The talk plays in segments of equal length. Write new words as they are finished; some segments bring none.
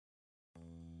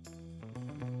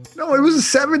No, it was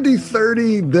a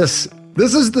 70-30. This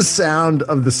is the sound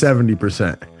of the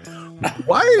 70%.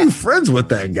 Why are you friends with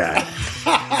that guy?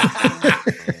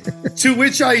 To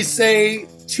which I say,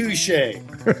 touche.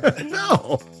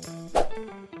 No.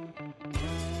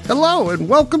 Hello, and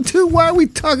welcome to Why Are We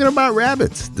Talking About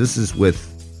Rabbits? This is with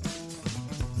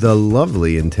the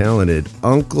lovely and talented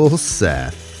Uncle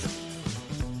Seth.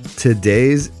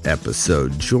 Today's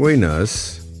episode, join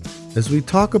us as we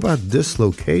talk about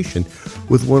dislocation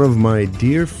with one of my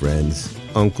dear friends,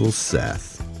 Uncle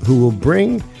Seth, who will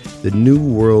bring the new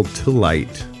world to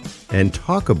light and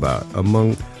talk about,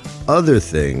 among other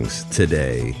things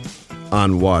today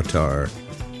on Watar,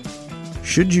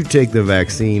 should you take the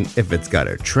vaccine if it's got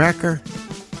a tracker?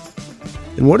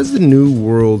 And what does the new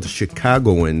world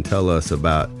Chicagoan tell us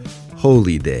about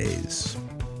holy days?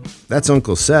 That's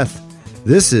Uncle Seth.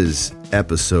 This is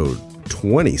episode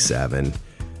 27,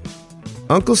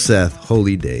 Uncle Seth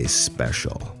Holy Days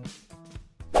Special.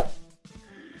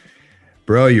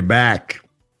 Bro, you're back.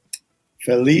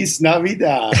 Feliz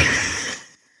Navidad.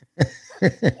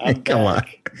 Come on.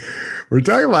 We're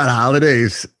talking about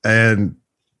holidays. And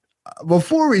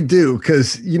before we do,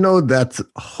 because you know that's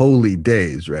holy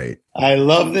days, right? I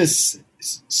love this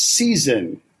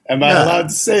season. Am I allowed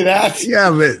to say that?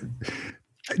 Yeah, but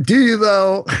do you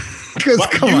though? Because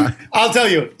come on. I'll tell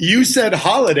you, you said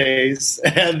holidays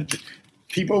and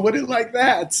people wouldn't like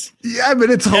that. Yeah, but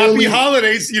it's happy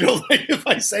holidays. You don't like if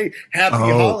I say happy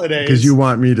holidays. Because you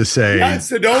want me to say that's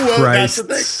the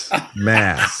thing.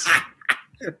 Mass.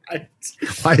 Right.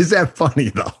 Why is that funny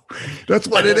though? That's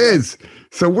what it is.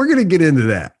 So we're going to get into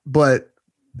that. But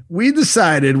we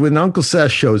decided when Uncle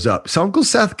Seth shows up. So Uncle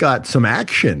Seth got some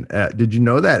action. Did you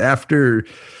know that? After,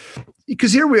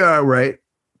 because here we are, right?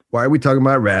 Why are we talking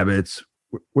about rabbits?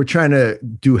 We're trying to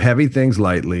do heavy things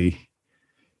lightly.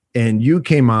 And you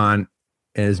came on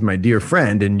as my dear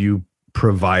friend and you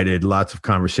provided lots of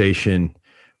conversation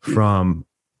from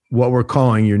what we're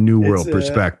calling your new world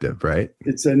perspective, right?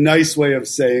 It's a nice way of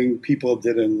saying people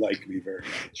didn't like me very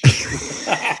much.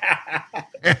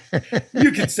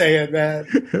 You can say it, man.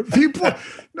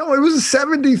 No, it was a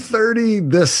 70-30.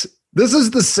 This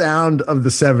is the sound of the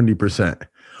 70%.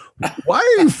 Why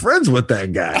are you friends with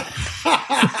that guy?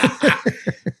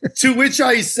 To which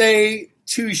I say,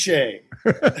 touche.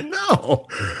 No.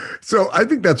 So I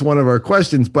think that's one of our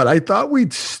questions, but I thought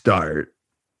we'd start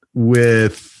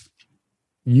with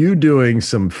you doing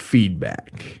some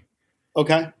feedback.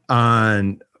 Okay.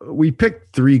 We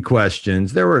picked 3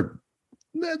 questions. There were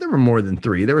more than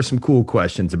 3. There were some cool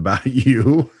questions about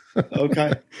you.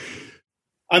 Okay.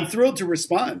 I'm thrilled to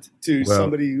respond to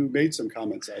somebody who made some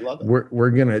comments. I love it.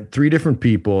 We're going to 3 different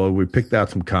people. We picked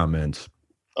out some comments.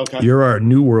 Okay. You're our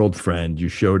new world friend. You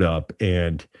showed up.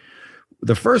 And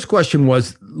the first question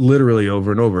was literally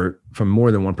over and over from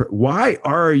more than one person. Why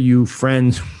are you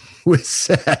friends with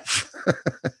Seth?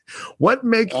 What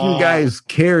makes you guys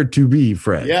care to be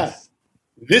friends? Yeah.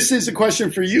 This is a question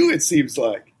for you, it seems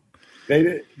like.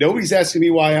 Nobody's asking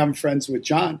me why I'm friends with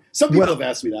John. Some people have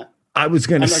asked me that. I was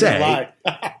going to say,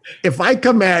 if I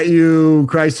come at you,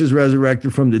 Christ is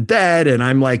resurrected from the dead, and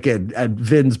I'm like at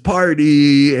Vin's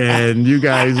party, and you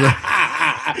guys,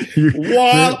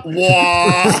 wah,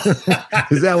 wah.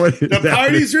 Is that what the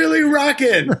party's really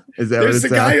rocking? Is that There's a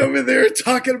guy over there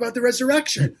talking about the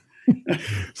resurrection.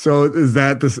 So is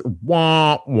that this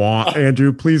wah wah?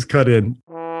 Andrew, please cut in.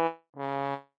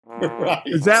 Right.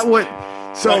 Is that what?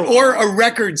 So or a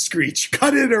record screech.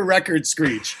 Cut in a record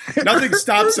screech. Nothing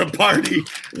stops a party.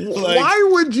 Why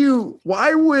would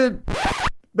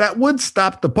that would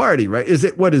stop the party, right?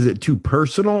 What is it too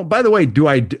personal? By the way,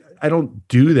 I don't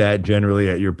do that generally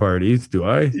at your parties, do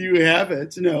I? You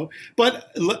haven't, no.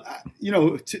 But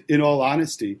in all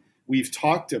honesty, we've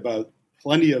talked about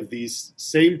plenty of these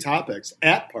same topics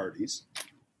at parties.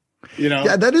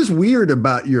 Yeah, that is weird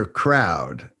about your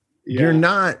crowd. Yeah. You're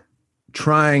not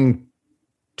trying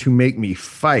to make me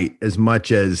fight as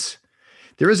much as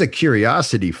there is a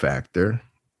curiosity factor.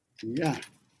 Yeah.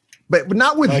 But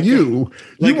not with you.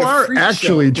 You are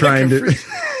actually trying to.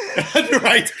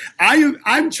 Right.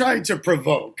 I'm trying to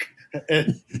provoke.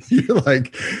 You're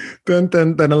like, dun,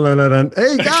 dun, dun, dun, dun, dun.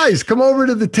 Hey guys, come over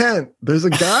to the tent. There's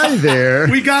a guy there.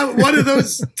 We got one of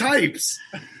those types.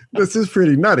 This is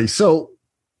pretty nutty. So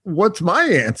what's my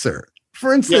answer?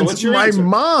 For instance, my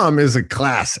mom is a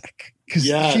classic because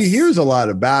she hears a lot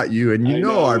about you, and you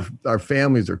know our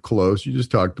families are close. You just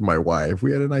talked to my wife.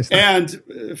 We had a nice time.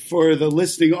 And for the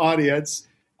listening audience,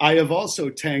 I have also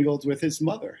tangled with his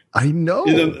mother. I know.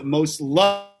 In the most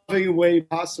loving way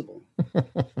possible.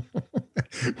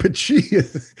 But she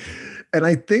is, and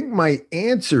I think my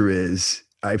answer is,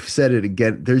 I've said it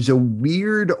again. There's a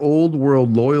weird old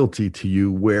world loyalty to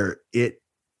you where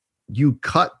you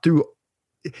cut through.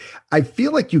 I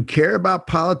feel like you care about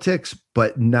politics,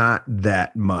 but not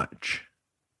that much.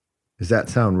 Does that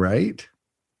sound right?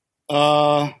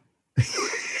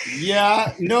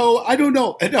 Yeah, no, I don't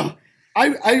know.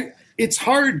 It's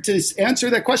hard to answer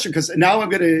that question because now I'm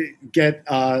going to get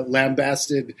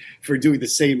lambasted for doing the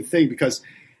same thing because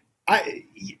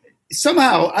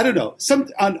somehow, I don't know,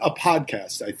 on a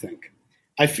podcast,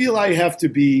 I feel I have to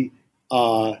be,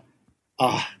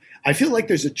 I feel like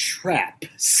there's a trap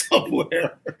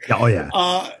somewhere. Oh, yeah.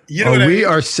 You know what we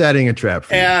are setting a trap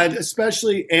for you. And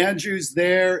especially Andrew's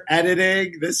there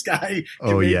editing. This guy,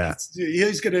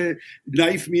 he's going to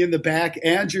knife me in the back.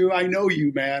 Andrew, I know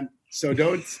you, man. So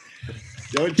don't.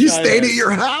 You stayed at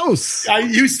your house.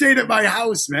 You stayed at my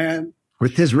house, man.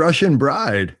 With his Russian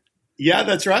bride. Yeah,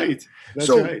 that's right. That's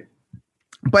right.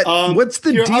 But what's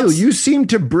the deal? You seem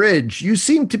to bridge. You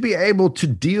seem to be able to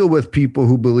deal with people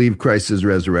who believe Christ is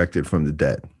resurrected from the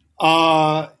dead.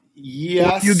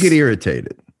 Yes. Or you get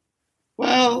irritated.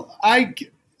 Well, I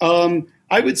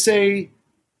would say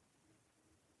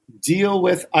deal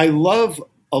with. I love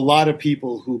a lot of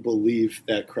people who believe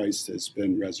that Christ has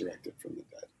been resurrected from the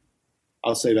dead.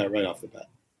 I'll say that right off the bat.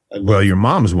 Well, your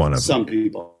mom's one of them. Some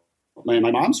people. My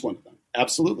mom's one of them.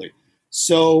 Absolutely.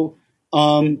 So.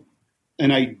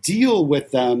 And I deal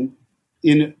with them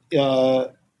in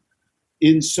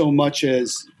so much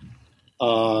as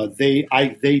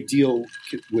they deal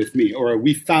with me, or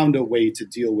we found a way to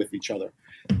deal with each other.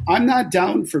 I'm not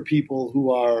down for people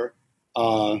who are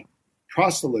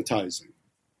proselytizing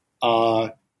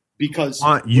because I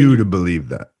want you to believe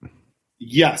that.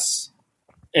 Yes,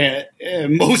 and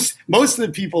most of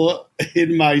the people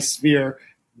in my sphere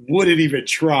wouldn't even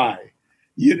try.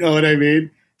 You know what I mean?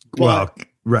 But,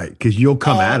 right, because you'll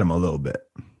come at them a little bit.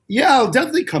 Yeah, I'll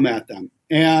definitely come at them.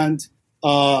 And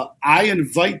I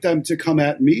invite them to come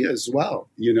at me as well.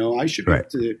 You know, I should have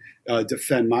to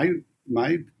defend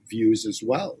my views as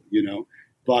well, you know.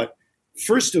 But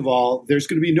first of all, there's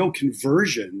going to be no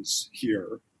conversions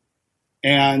here.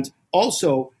 And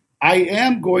also, I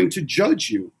am going to judge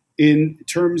you in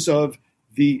terms of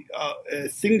the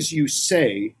things you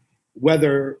say,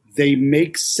 whether they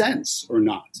make sense or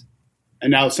not. And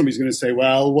now somebody's going to say,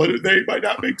 well, they might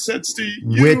not make sense to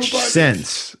you. Which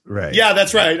sense? Right. Yeah,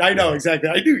 that's right. I know exactly.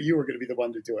 I knew you were going to be the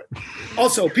one to do it.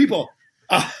 Also, people,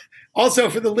 also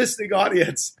for the listening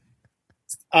audience,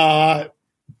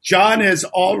 John has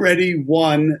already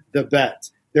won the bet.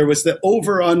 There was the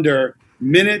over-under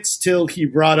minutes till he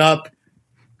brought up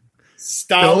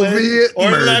Stalin or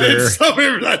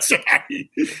Lenin. That's right.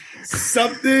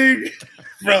 Something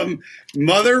from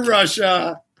Mother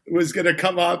Russia was going to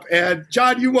come up, and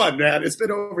John, you won, man. It's been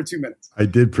over 2 minutes. I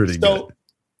did pretty good. So,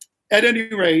 at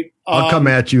any rate, I'll come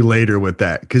at you later with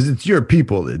that because it's your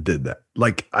people that did that.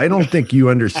 Like, I don't think you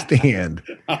understand.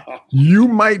 You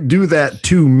might do that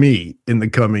to me in the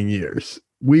coming years.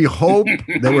 We hope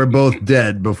that we're both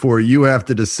dead before you have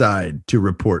to decide to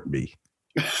report me.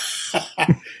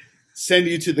 Send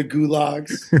you to the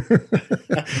gulags.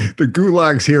 The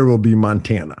gulags here will be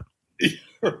Montana.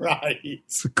 Right.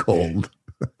 It's cold.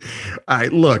 All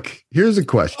right, look, here's a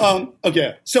question.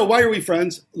 Okay, so why are we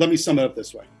friends? Let me sum it up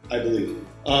this way. I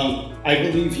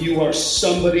believe you are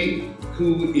somebody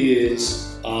who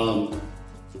is,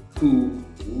 who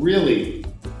really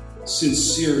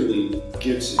sincerely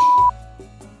gives a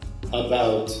shit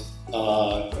about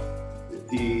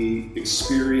the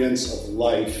experience of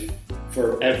life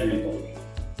for everybody.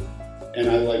 And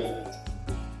I like that.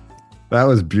 That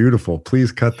was beautiful.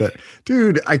 Please cut that.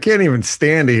 Dude, I can't even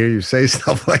stand to hear you say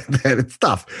stuff like that. It's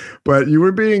tough. But you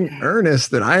were being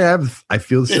earnest, and I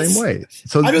feel the same way.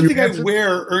 So I don't think I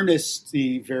wear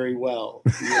earnesty very well.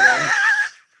 You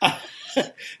know?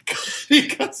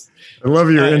 Because I love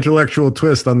your intellectual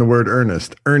twist on the word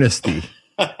earnest. Earnesty.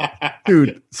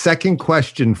 Dude, second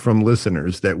question from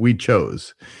listeners that we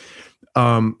chose.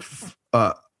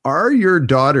 Are your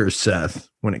daughters, Seth,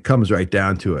 when it comes right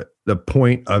down to it, the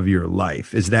point of your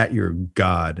life? Is that your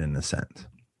God in a sense?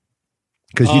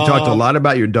 Because you talked a lot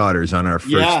about your daughters on our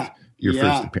first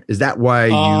appearance. Is that why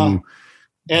you?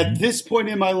 At this point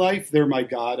in my life, they're my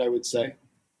God, I would say.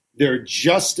 They're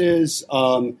just as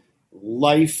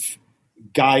life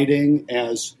guiding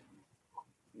as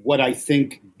what I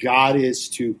think God is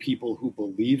to people who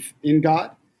believe in God.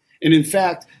 And in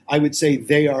fact, I would say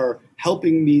they are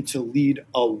helping me to lead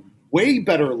a way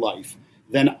better life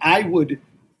than I would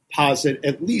posit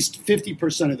at least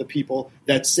 50% of the people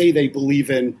that say they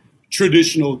believe in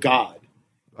traditional God.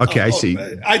 Okay, I see.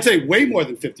 I'd say way more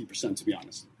than 50%, to be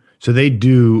honest. So they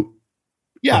do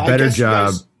Yeah, a better I guess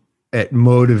job at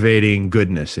motivating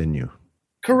goodness in you.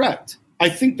 Correct. I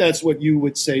think that's what you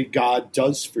would say God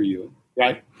does for you,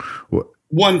 right? What?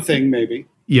 One thing, maybe.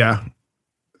 Yeah.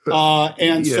 So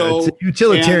it's a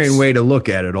utilitarian way to look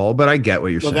at it all, but I get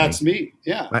what you're saying. Well, that's me.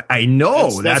 Yeah. I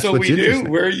know. That's what what's we do.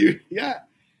 interesting. Yeah.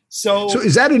 So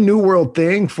is that a new world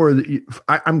thing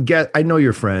I know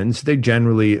your friends, they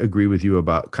generally agree with you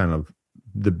about kind of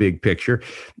the big picture.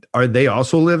 Are they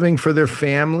also living for their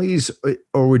families,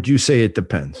 or would you say it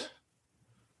depends?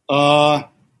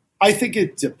 I think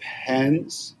it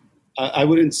depends. I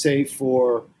wouldn't say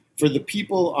for the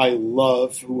people I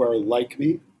love who are like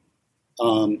me,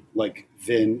 like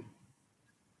Vin.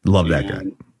 Love that guy.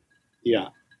 Yeah.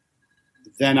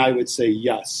 Then I would say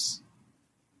yes.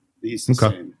 He's the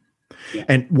same. Yeah.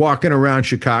 And walking around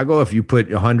Chicago, if you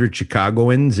put 100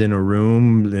 Chicagoans in a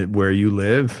room where you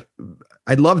live,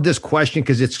 I love this question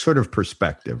because it's sort of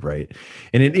perspective, right?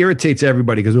 And it irritates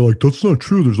everybody because they're like, that's not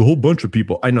true. There's a whole bunch of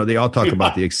people. I know they all talk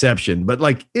about the exception, but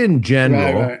like in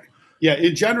general. Right. Yeah,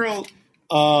 in general,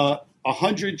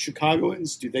 100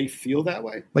 Chicagoans, do they feel that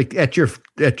way? Like at your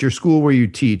school where you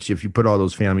teach, if you put all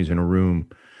those families in a room,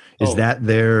 is that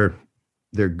their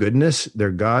goodness,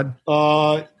 their God?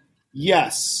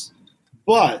 Yes.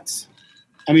 But,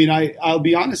 I mean, I'll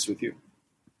be honest with you.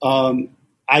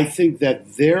 I think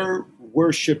that they're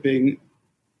worshiping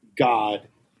God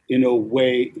in a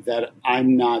way that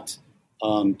I'm not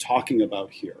talking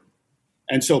about here.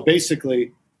 And so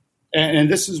basically, and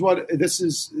this is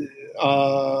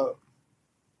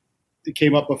it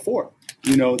came up before,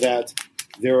 that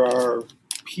there are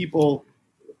people,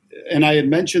 and I had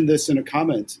mentioned this in a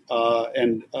comment,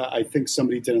 and I think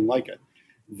somebody didn't like it,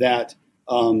 that,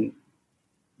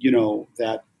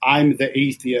 that I'm the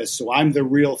atheist, so I'm the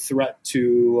real threat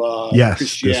to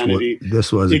Christianity.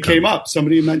 It came up.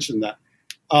 Somebody mentioned that.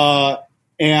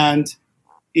 And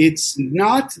it's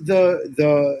not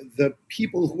the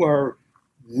people who are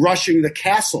rushing the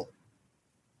castle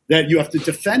that you have to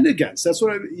defend against. That's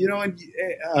what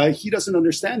and he doesn't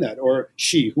understand that, or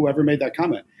she, whoever made that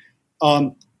comment.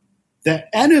 The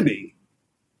enemy,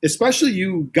 especially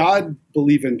you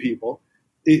God-believing people,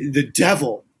 the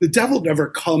devil never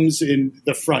comes in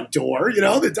the front door.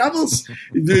 The devil's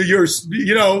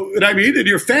what I mean, in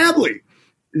your family.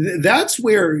 That's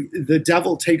where the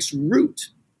devil takes root.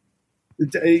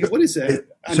 What is that?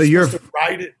 So you're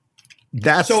right.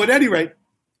 So at any rate,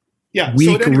 yeah.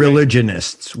 Weak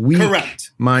religionists,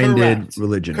 weak-minded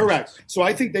religionists. Correct. So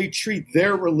I think they treat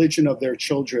their religion of their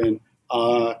children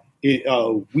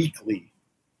weakly,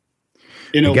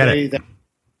 in a way that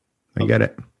I get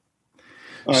it.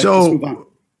 All right, so let's move on.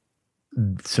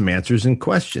 Some answers and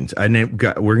questions. We're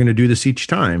going to do this each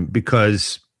time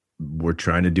because we're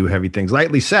trying to do heavy things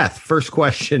lightly. Seth, first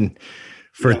question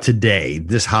for today,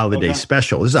 this holiday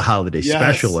special. This is a holiday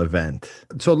special event.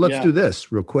 So let's do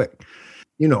this real quick.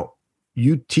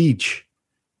 You teach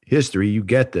history, you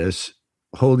get this.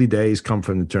 Holy days come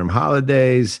from the term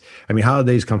holidays.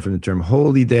 Holidays come from the term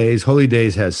holy days. Holy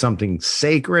days has something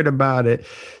sacred about it.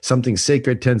 Something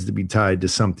sacred tends to be tied to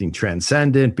something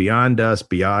transcendent, beyond us,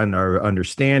 beyond our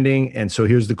understanding. And so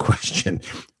here's the question.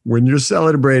 When you're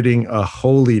celebrating a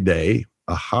holy day,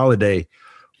 a holiday,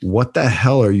 what the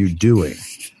hell are you doing?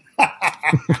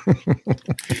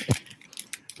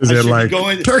 Is it like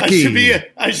turkey?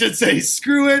 I should say,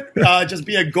 screw it. Just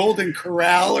be a Golden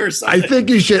Corral or something. I think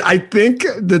you should. I think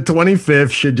the 25th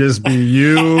should just be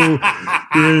you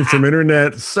doing some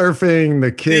internet surfing.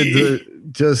 The kids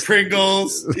just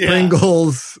Pringles.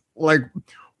 Like,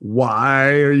 why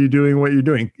are you doing what you're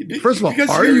doing? First of all,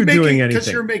 are you doing anything?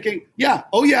 Because you're making. Yeah.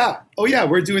 Oh yeah.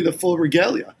 We're doing the full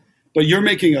regalia, but you're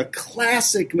making a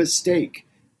classic mistake.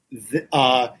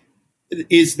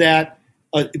 Is that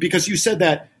because you said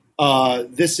that.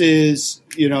 This is,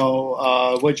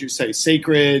 what'd you say?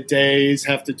 Sacred days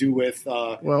have to do with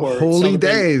holy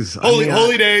days.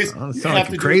 Holy days have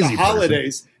to do with the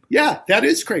holidays. Yeah, that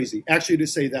is crazy. Actually, to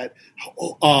say that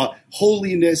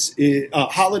holiness,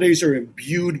 holidays are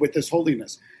imbued with this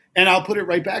holiness, and I'll put it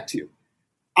right back to you.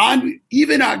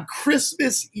 Even on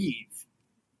Christmas Eve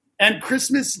and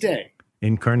Christmas Day,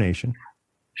 Incarnation.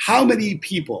 How many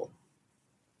people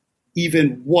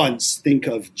even once think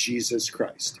of Jesus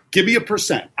Christ? Give me a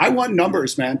percent. I want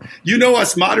numbers, man.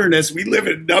 Us modernists, we live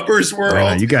in numbers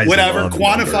world. You guys whatever, love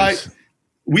quantify. Numbers.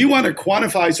 We want to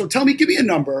quantify. So give me a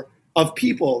number of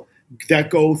people that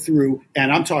go through,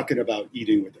 and I'm talking about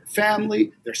eating with their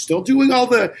family. They're still doing all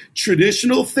the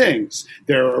traditional things.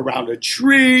 They're around a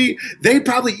tree. They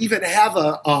probably even have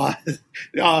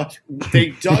they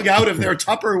dug out of their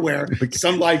Tupperware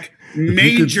some like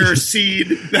manger seed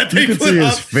that they put up. You can see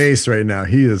his face right now.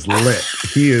 He is lit.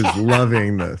 He is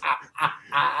loving this.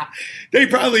 They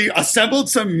probably assembled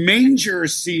some manger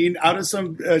scene out of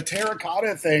some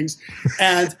terracotta things.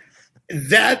 And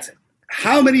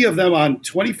how many of them on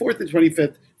 24th and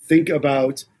 25th think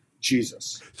about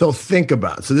Jesus? So think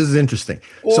about. So this is interesting.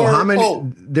 So how many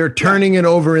they're turning it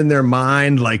over in their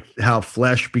mind, like how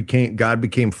God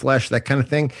became flesh, that kind of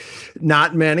thing.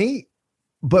 Not many.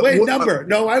 But wait, number.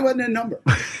 No, I wasn't a number.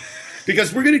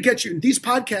 Because we're going to get you. These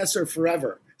podcasts are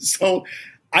forever. So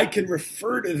I can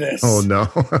refer to this. Oh, no.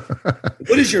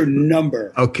 What is your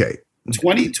number? Okay.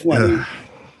 2020.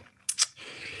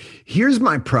 Here's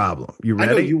my problem. You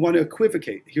ready? I know you want to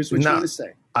equivocate. Here's what you want to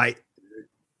say.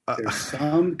 There's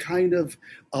some kind of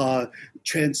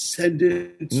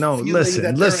transcendent. No,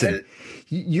 listen.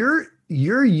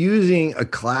 You're using a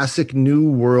classic New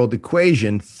World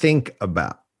equation, think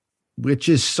about, which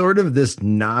is sort of this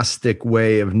Gnostic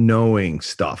way of knowing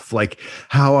stuff. Like,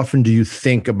 how often do you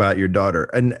think about your daughter?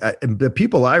 And the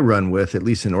people I run with, at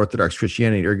least in Orthodox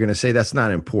Christianity, are going to say that's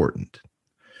not important.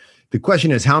 The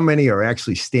question is, how many are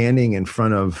actually standing in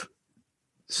front of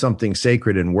something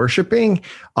sacred and worshiping?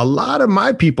 A lot of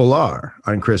my people are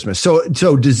on Christmas. So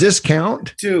does this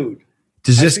count? Dude.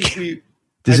 Does this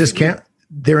count?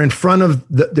 They're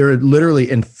they're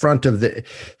literally in front of the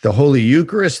Holy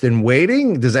Eucharist and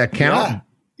waiting. Does that count?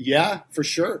 Yeah, for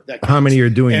sure. That counts. How many are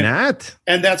doing that?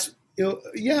 And that's,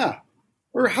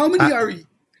 or how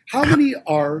many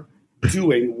are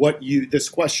doing what this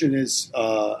question is,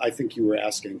 I think you were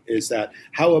asking, is that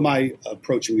how am I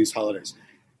approaching these holidays?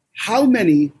 How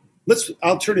many,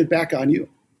 I'll turn it back on you.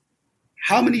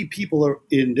 How many people are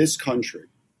in this country,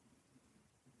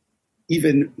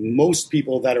 even most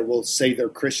people that will say they're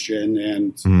Christian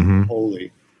and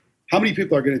holy, how many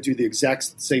people are going to do the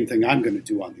exact same thing I'm going to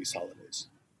do on these holidays?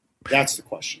 That's the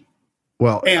question.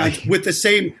 Well, and with the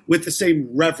same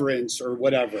reverence or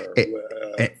whatever,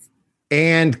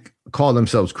 and call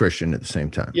themselves Christian at the same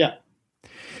time. Yeah.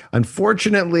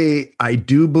 Unfortunately, I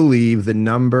do believe the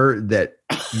number that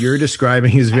you're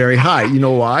describing is very high. You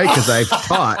know why? Because I've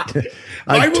taught.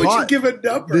 Why would you give a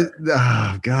number?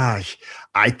 Oh, gosh.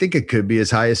 I think it could be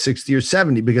as high as 60 or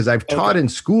 70 because I've taught in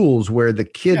schools where the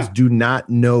kids do not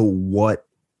know what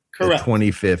the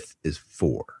 25th is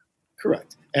for.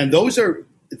 Correct. And those are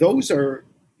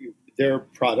their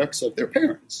products of their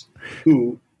parents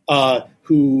who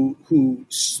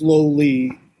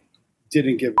slowly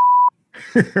didn't give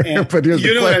and, but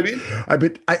you know what I mean?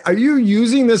 Are you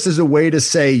using this as a way to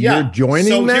say you're joining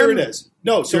them? So here it is.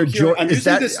 No, so I'm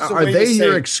using this as a way to say. Are they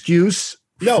your excuse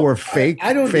for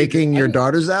faking your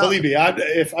daughters out? Believe me, I'm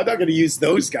not going to use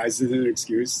those guys as an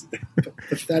excuse.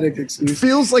 Pathetic excuse.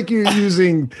 Feels like you're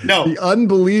using the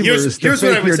unbelievers to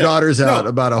fake your daughters out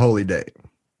about a holy day.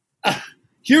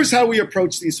 Here's how we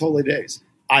approach these holy days.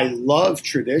 I love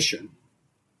tradition.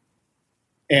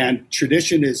 And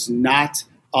tradition is not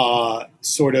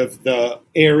sort of the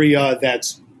area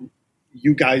that's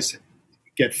you guys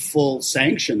get full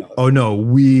sanction of. Oh no,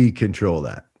 we control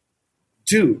that,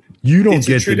 dude. You don't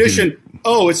get tradition.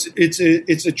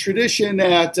 It's a tradition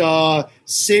at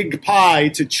Sig Pie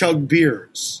to chug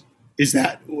beers. Is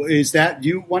that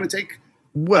you want to take?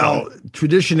 Well,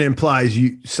 tradition implies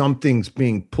something's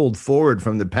being pulled forward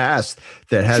from the past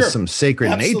that has some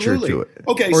sacred nature to it.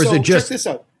 Okay, or so is it just, check this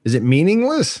out. Is it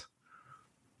meaningless?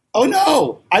 Oh,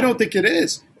 no, I don't think it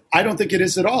is. I don't think it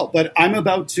is at all. But I'm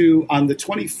about to, on the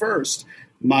 21st,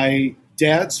 my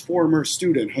dad's former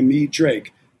student, Hamid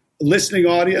Drake, listening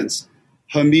audience,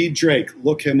 Hamid Drake,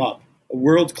 look him up, a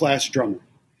world-class drummer.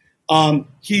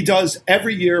 He does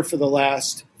every year for the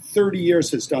last 30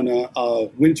 years has done a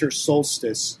winter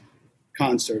solstice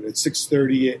concert at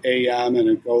 6:30 a.m. and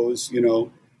it goes,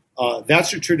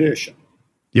 that's a tradition.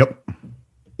 Yep.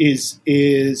 Is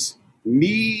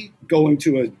me going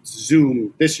to a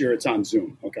Zoom, this year it's on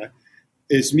Zoom, okay?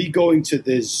 Is me going to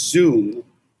this Zoom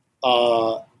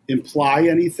imply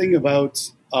anything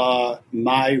about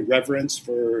my reverence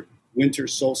for winter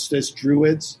solstice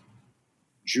druids?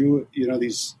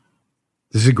 These.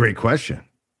 This is a great question.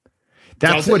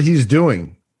 That's what he's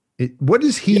doing. What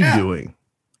is he doing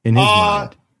in his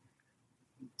mind?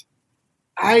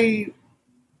 I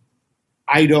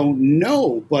don't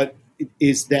know, but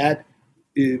is that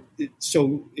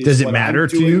does it matter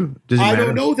to you? I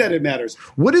don't know that it matters.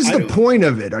 What is the point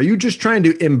of it? Are you just trying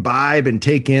to imbibe and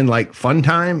take in like fun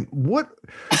time?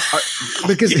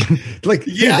 Because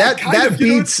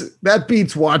that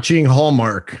beats watching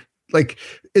Hallmark. Like,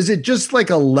 is it just like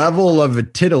a level of a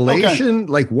titillation?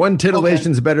 Okay. Like one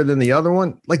titillation is better than the other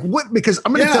one? Like what? Because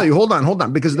I'm going to tell you, hold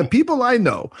on. Because the people I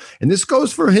know, and this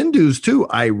goes for Hindus too,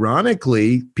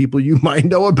 ironically, people you might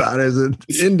know about as an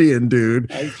Indian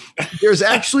dude, there's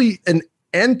actually and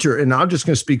I'm just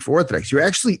going to speak for Orthodox. You're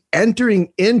actually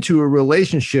entering into a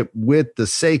relationship with the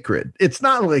sacred. It's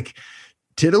not like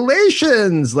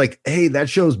titillations, like, hey, that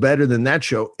show's better than that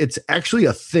show. It's actually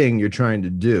a thing you're trying to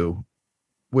do,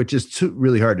 which is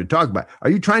really hard to talk about. Are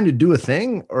you trying to do a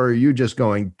thing, or are you just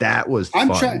going, that was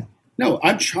fun?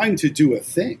 I'm trying to do a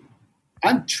thing.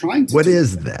 What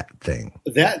is that thing?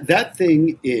 That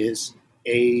thing is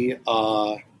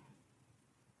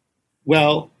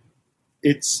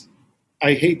it's,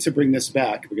 I hate to bring this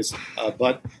back because,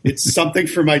 but it's something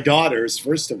for my daughters,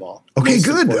 first of all. Okay,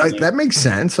 good. That makes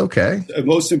sense. Okay.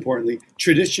 Most importantly,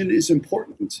 tradition is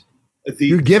important.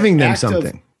 You're giving them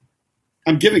something.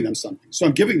 I'm giving them something. So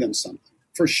I'm giving them something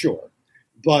for sure.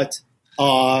 But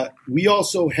we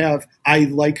also have, I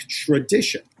like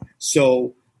tradition.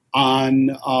 So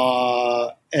on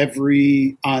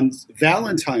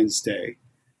Valentine's Day,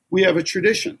 we have a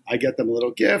tradition. I get them a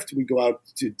little gift. We go out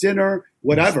to dinner,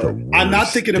 whatever. I'm not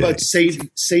thinking about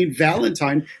Saint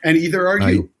Valentine, and either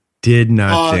are you. I did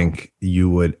not think you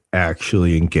would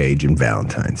actually engage in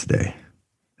Valentine's Day.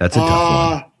 That's a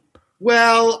tough one.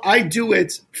 Well, I do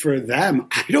it for them.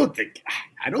 I don't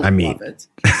love it.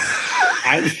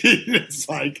 It's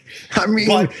like,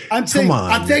 but I'm saying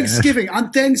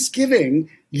on Thanksgiving,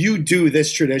 you do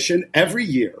this tradition every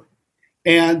year,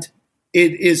 and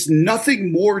it is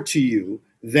nothing more to you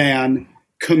than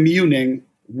communing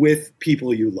with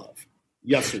people you love.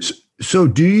 Yes or no? So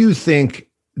do you think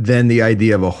then the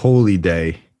idea of a holy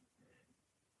day,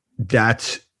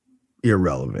 that's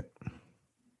irrelevant?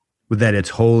 That it's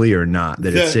holy or not,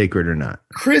 that it's sacred or not?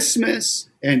 Christmas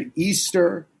and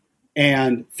Easter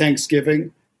and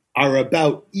Thanksgiving are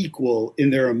about equal in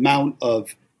their amount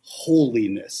of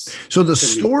holiness. So the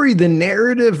story, the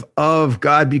narrative of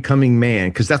God becoming man,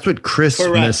 because that's what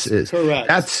Christmas is. Correct.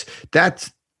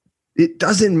 That's it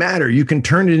doesn't matter. You can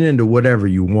turn it into whatever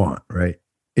you want, right?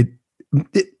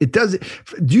 It doesn't.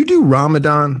 Do you do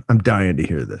Ramadan? I'm dying to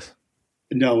hear this.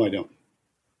 No, I don't.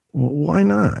 Well, why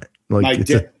not? Like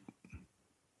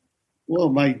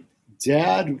my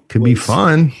dad could be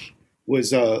fun.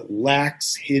 Was a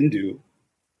lax Hindu.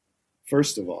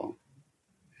 First of all,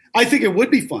 I think it would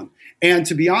be fun. And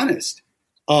to be honest,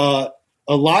 a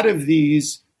lot of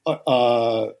these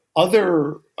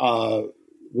other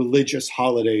religious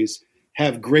holidays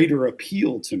have greater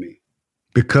appeal to me.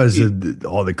 Because of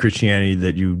all the Christianity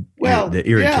that that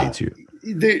irritates you.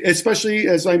 Especially,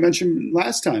 as I mentioned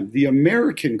last time, the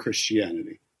American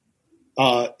Christianity.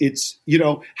 It's,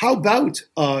 how about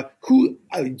do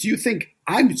you think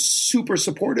I'm super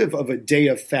supportive of a day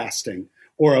of fasting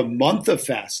or a month of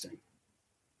fasting?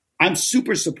 I'm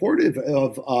super supportive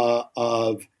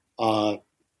of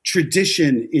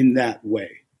tradition in that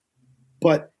way,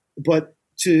 but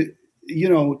to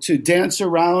dance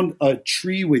around a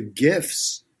tree with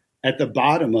gifts at the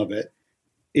bottom of it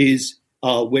is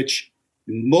which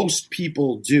most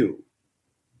people do.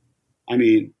 I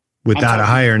mean, without a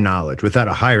higher knowledge, without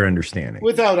a higher understanding,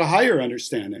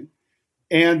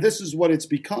 and this is what it's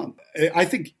become. I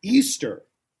think Easter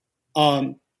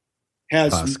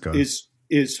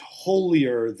is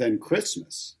holier than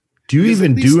Christmas. Do you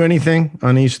even do anything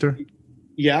on Easter?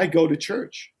 Yeah, I go to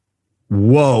church.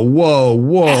 Whoa.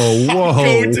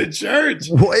 Go to church.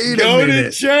 Wait a minute. Go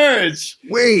to church.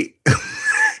 Wait.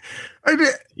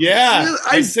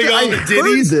 I sing all the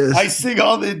ditties. I sing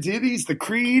all the ditties, the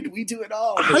creed. We do it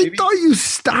all. Baby. I thought you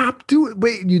stopped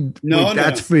doing. No,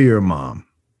 that's for your mom.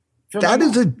 That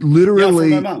is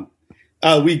literally. For my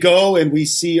mom. We go and we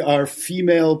see our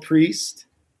female priest,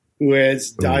 who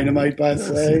is dynamite, by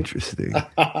the way. Interesting.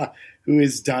 Who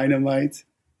is dynamite,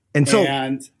 and so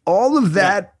all of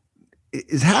that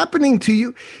is happening to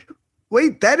you.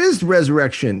 Wait, that is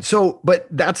resurrection. So, but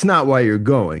that's not why you're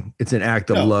going. It's an act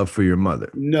of love for your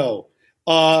mother. No.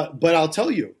 But I'll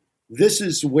tell you, this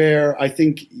is where I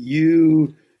think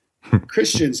you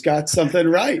Christians got something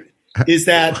right. Is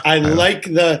that I like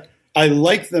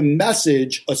the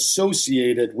message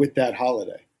associated with that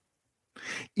holiday.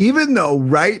 Even though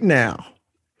right now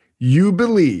you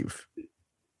believe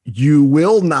you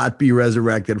will not be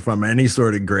resurrected from any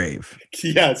sort of grave.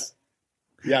 Yes.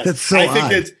 That's so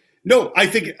odd. No, I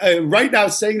think right now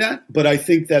saying that, but I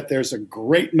think that there's a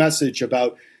great message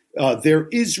about there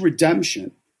is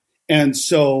redemption, and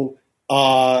so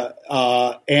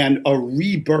and a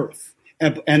rebirth,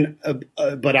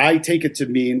 but I take it to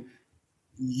mean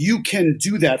you can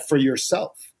do that for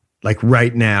yourself, like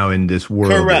right now in this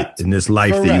world, correct, in this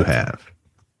life that you have.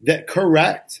 That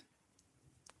correct,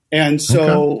 and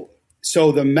so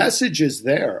the message is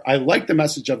there. I like the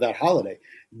message of that holiday.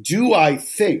 Do I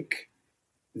think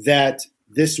that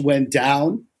this went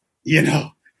down? You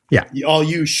know, yeah. All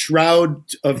you Shroud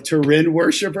of Turin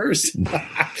worshipers.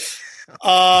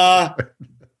 Oh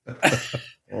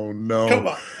no! Come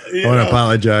on, I want to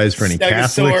apologize for any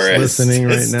Catholics listening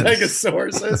right now.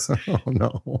 Stegosaurus. Oh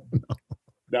no!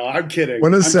 No, I'm kidding.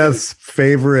 One of Seth's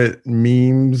favorite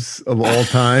memes of all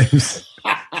times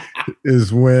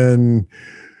is when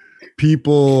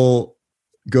people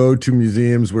go to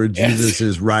museums where Jesus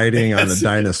is riding on a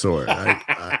dinosaur.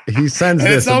 He sends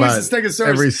this about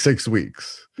every 6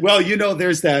 weeks. Well,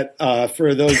 there's that,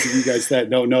 for those of you guys that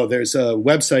don't know, there's a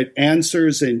website,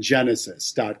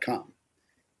 answersingenesis.com.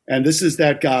 And this is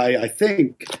that guy, I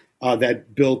think, that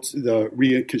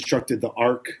reconstructed the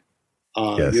Ark.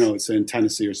 Yes. It's in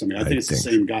Tennessee or something. I think it's the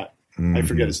same guy. Mm-hmm. I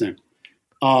forget his name.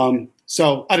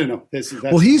 So I don't know.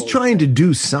 He's trying to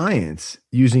do science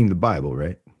using the Bible,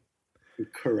 right?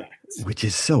 Correct. Which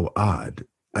is so odd.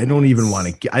 I don't even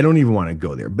want to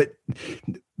go there. But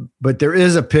there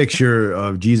is a picture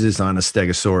of Jesus on a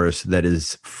Stegosaurus that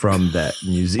is from that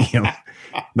museum.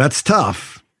 That's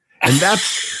tough. And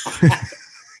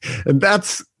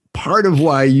that's part of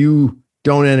why you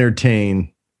don't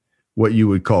entertain what you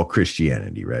would call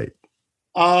Christianity, right?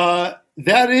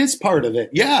 That is part of it.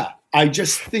 Yeah. I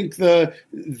just think the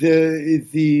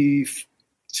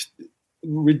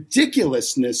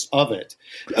ridiculousness of it.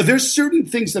 There's certain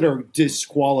things that are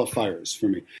disqualifiers for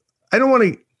me. I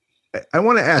want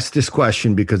to ask this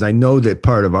question because I know that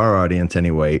part of our audience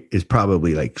anyway is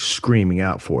probably like screaming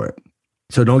out for it.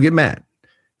 So don't get mad.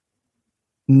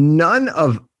 None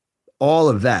of all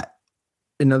of that,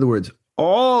 in other words,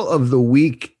 all of the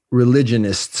weak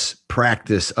religionists'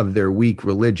 practice of their weak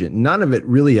religion, none of it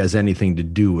really has anything to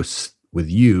do with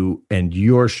you and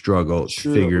your struggle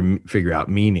to figure out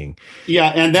meaning.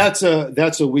 Yeah, and that's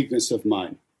a weakness of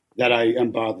mine, that I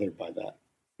am bothered by that.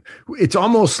 It's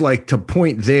almost like to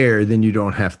point there, then you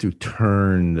don't have to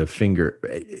turn the finger.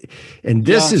 And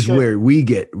this is where we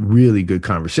get really good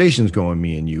conversations going,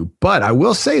 me and you. But I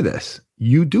will say this.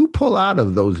 You do pull out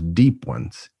of those deep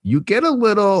ones. You get a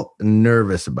little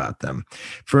nervous about them.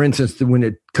 For instance, when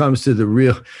it comes to the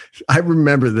real, I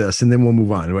remember this, and then we'll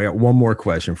move on. We got one more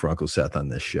question for Uncle Seth on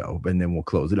this show, and then we'll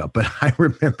close it up. But I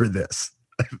remember this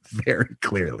very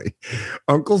clearly.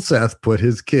 Uncle Seth put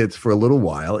his kids for a little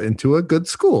while into a good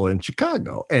school in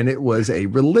Chicago, and it was a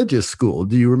religious school.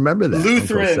 Do you remember that?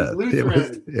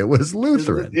 Lutheran. It was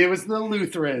Lutheran. It was the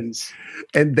Lutherans.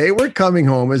 And they were coming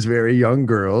home as very young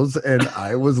girls, and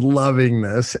I was loving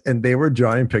this, and they were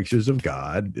drawing pictures of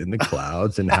God in the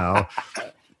clouds and how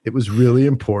it was really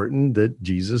important that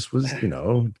Jesus was,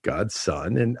 God's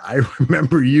son. And I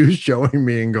remember you showing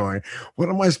me and going, what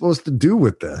am I supposed to do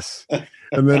with this?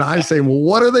 And then I say, well,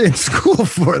 what are they in school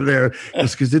for there?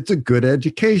 It's because it's a good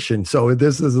education. So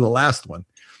this is the last one.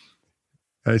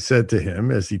 I said to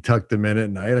him as he tucked them in at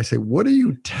night, I say, what do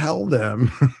you tell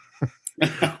them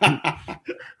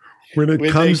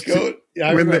when comes to... Yeah,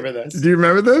 I remember this. Do you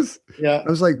remember this? Yeah. I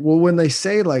was like, well, when they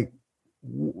say like,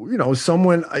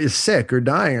 someone is sick or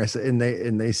dying, I said,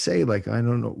 and they say like, I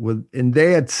don't know. Well, and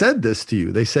they had said this to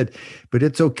you. They said, but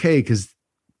it's okay because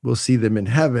we'll see them in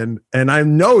heaven. And I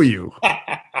know you.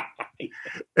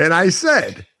 And I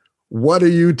said, what do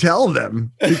you tell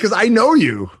them? Because I know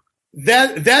you.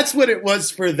 That's what it was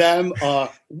for them.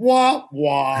 Wah,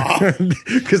 wah.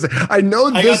 Because I know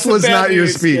this was not your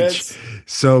speech. Kids.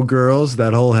 So girls,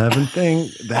 that whole heaven thing,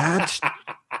 that's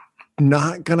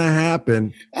not going to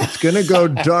happen. It's going to go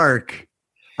dark.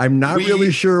 I'm not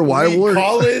really sure why we're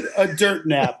call it a dirt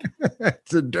nap.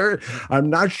 It's a dirt. I'm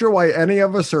not sure why any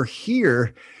of us are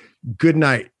here. Good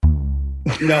night.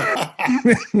 No,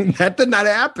 that did not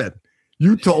happen.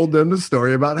 You told them the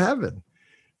story about heaven.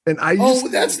 And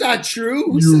that's not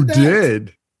true. Who you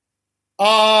did.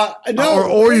 No.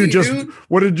 Or you just, dude.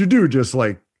 What did you do? Just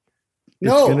like,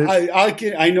 no,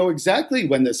 I know exactly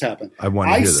when this happened.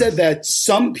 I said that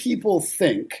some people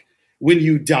think when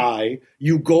you die,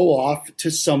 you go off to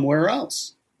somewhere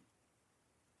else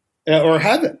or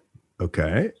heaven.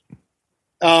 Okay.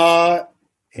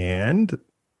 And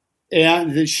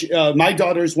my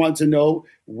daughters want to know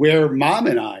where Mom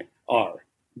and I are.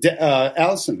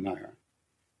 Allison and I are.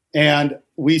 And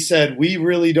we said, we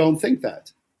really don't think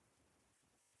that.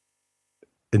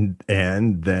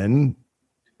 And then,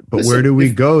 but Listen, where do we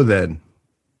go then?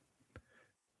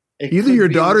 Either your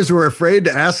daughters were afraid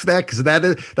to ask that because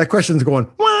that question's going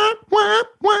wah, wah,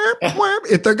 wah, wah.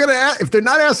 If they're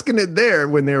not asking it there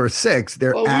when they were 6,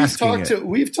 they're asking it.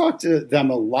 We've talked to them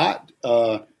a lot.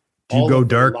 Do you go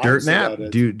dark dirt nap?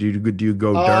 Do you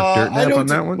go dark dirt nap on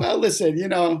that one? Well, listen,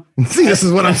 See, this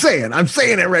is what I'm saying. I'm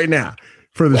saying it right now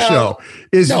for the show.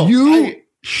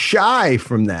 Shy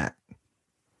from that?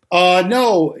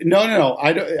 No.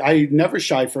 I never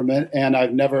shy from it, and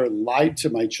I've never lied to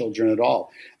my children at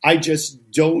all. I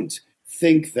just don't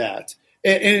think that.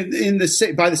 And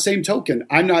by the same token,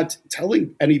 I'm not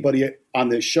telling anybody on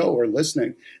this show or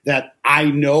listening that I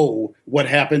know what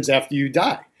happens after you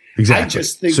die. Exactly. I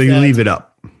just think so. You leave it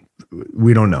up.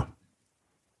 We don't know.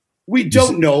 We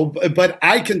don't know, but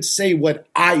I can say what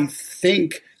I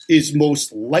think is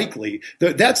most likely.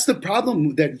 That's the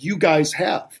problem that you guys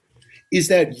have. Is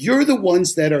that you're the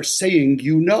ones that are saying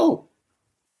Kind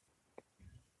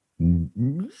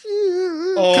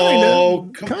of.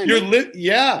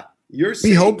 You're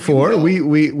saying we hope for,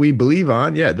 we believe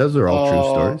on. Yeah, those are all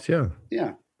true stories.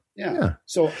 Yeah.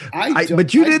 So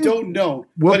but you didn't. Don't know.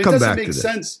 We'll but it come doesn't back make to this.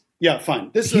 sense. Yeah,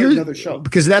 fine. This is another show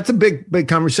because that's a big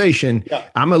conversation. Yeah.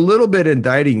 I'm a little bit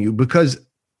indicting you because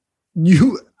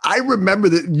I remember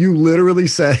that you literally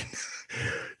said.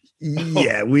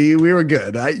 Yeah, we were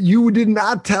good. You did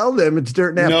not tell them it's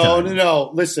dirt nap time. No.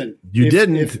 Listen, you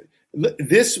didn't.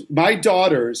 My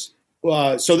daughters.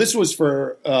 So this was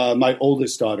for my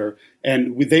oldest daughter,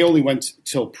 and they only went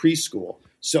till preschool.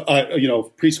 So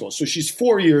preschool. So she's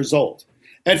 4 years old.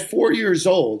 At 4 years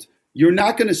old, you're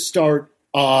not going to start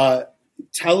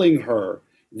telling her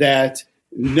that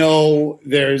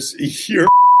there's your.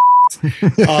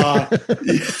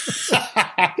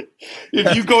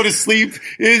 If you go to sleep,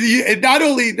 and not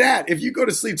only that, if you go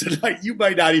to sleep tonight, you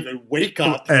might not even wake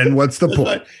up. And what's the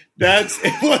point?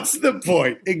 What's the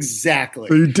point? Exactly.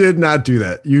 So you did not do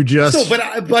that. You just.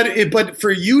 But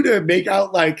for you to make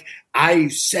out like I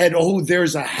said,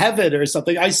 there's a heaven or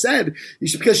something. I said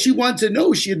because she wanted to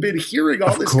know. She had been hearing all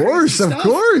this. Of course. And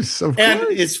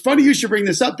it's funny you should bring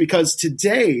this up because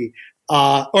today.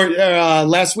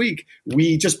 Last week,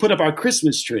 we just put up our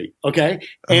Christmas tree, okay?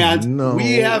 And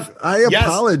we have. I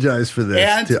apologize for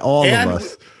this to all of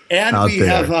us. And we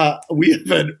have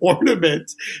an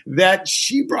ornament that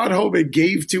she brought home and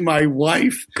gave to my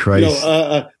wife. Christ.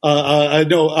 Thank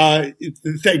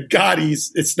God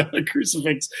it's not a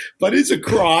crucifix, but it's a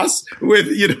cross with,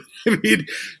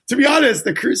 to be honest,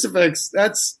 the crucifix,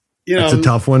 that's a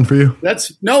tough one for you.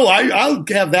 I'll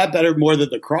have that better more than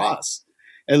the cross.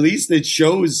 At least it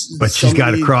shows. But she's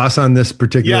got a cross on this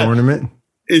particular ornament.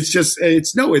 It's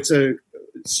a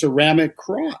ceramic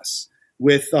cross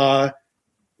with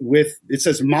it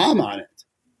says mom on it.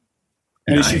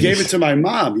 And nice. She gave it to my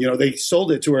mom. They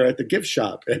sold it to her at the gift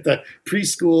shop at the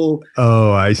preschool.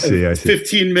 Oh, I see.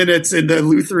 15 minutes in the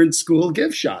Lutheran school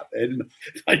gift shop. And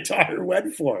my daughter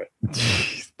went for it.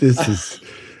 This is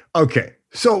okay.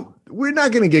 So we're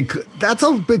not going to get – that's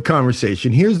a big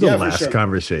conversation. Here's the last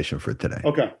conversation for today.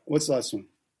 Okay. What's the last one?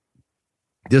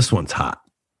 This one's hot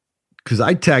because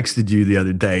I texted you the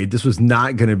other day. This was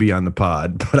not going to be on the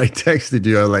pod, but I texted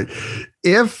you. I was like,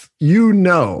 if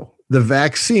the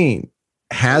vaccine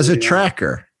has a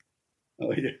tracker.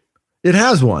 Oh, yeah. It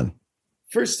has one.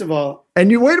 First of all. And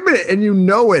wait a minute. And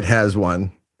it has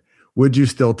one. Would you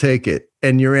still take it?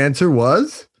 And your answer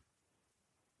was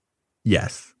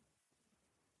yes.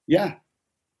 Yeah,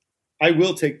 I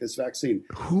will take this vaccine.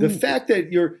 The fact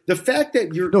that you're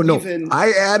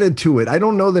I added to it. I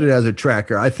don't know that it has a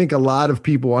tracker. I think a lot of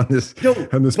people on this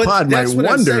pod might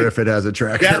wonder if it has a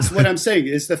tracker. That's what I'm saying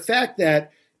is the fact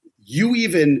that you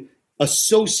even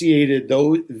associated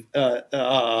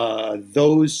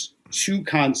those two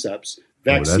concepts,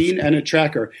 vaccine and a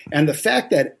tracker, and the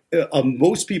fact that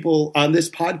most people on this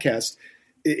podcast.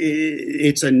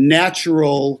 It's a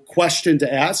natural question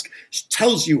to ask.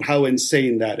 Tells you how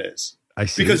insane that is. I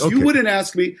see. Because you wouldn't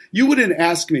ask me. Your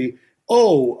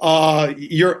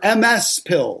MS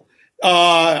pill.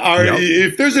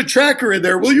 If there's a tracker in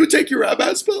there, will you take your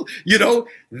MS pill?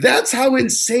 That's how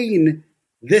insane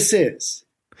this is.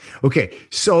 Okay,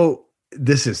 so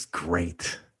this is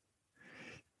great.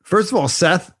 First of all,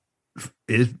 Seth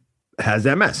has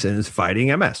MS and is fighting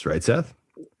MS, right, Seth?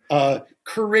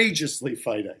 Courageously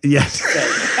fighting. Yes.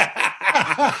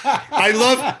 I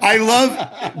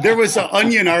love. There was an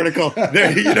Onion article.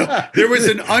 There was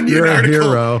an Onion You're article. A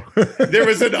hero. There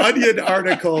was an Onion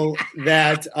article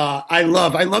that I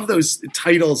love. I love those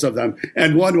titles of them.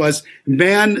 And one was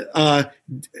 "Man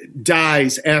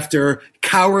dies after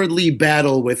cowardly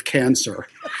battle with cancer."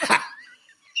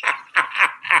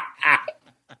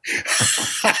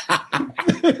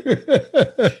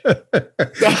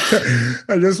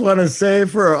 I just want to say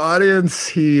for our audience,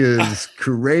 he is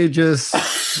courageous.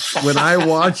 When I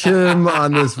watch him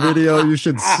on this video, you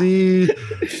should see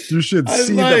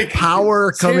the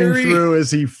power coming through as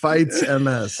he fights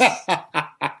MS.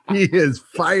 He is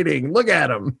fighting. Look at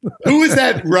him. Who is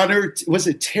that runner? Was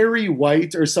it Terry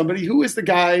White or somebody? Who is the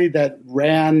guy that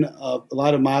ran a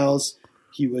lot of miles?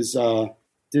 He was. I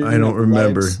don't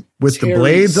remember. With Terry the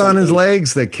blades something. On his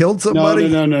legs that killed somebody?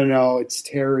 No. It's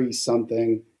Terry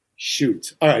something.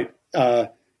 Shoot. All right.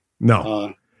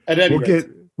 No. At any rate.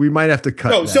 We might have to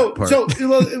cut that part.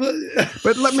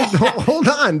 But let me hold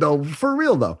on, though. For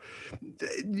real, though.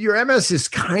 Your MS is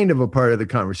kind of a part of the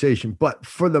conversation. But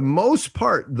for the most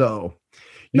part, though.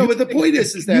 No, but the point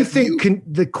is that you think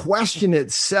the question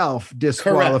itself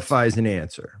disqualifies an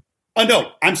answer.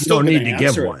 No, I'm still going to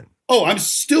give one. Oh, I'm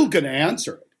still going to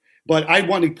answer it. But I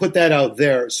want to put that out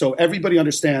there so everybody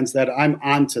understands that I'm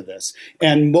onto this.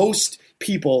 And most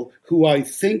people who I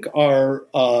think are,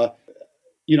 I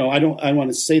want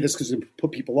to say this because it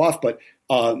put people off, but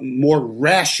more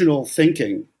rational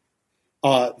thinking.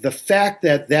 The fact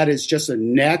that is just a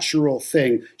natural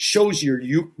thing shows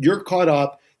you're caught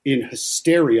up in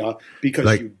hysteria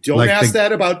because you don't ask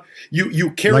that about you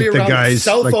carry around a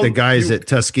cell phone. Like the guys at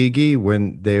Tuskegee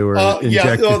when they were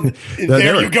injected.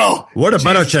 There you go. What a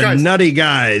bunch of nutty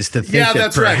guys to think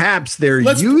that perhaps they're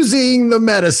using the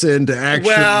medicine to actually.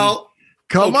 Well,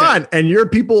 come on, and your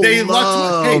people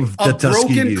love the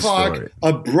Tuskegee story.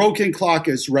 A broken clock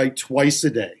is right twice a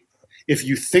day. If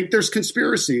you think there's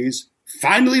conspiracies.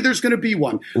 Finally, there's going to be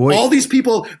one. Wait. All these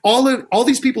people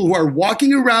who are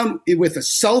walking around with a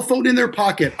cell phone in their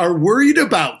pocket are worried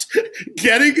about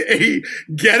getting a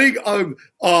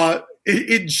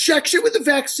injection with the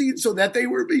vaccine so that they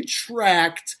will be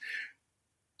tracked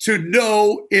to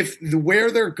know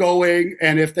where they're going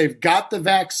and if they've got the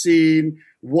vaccine,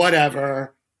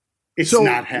 whatever. It's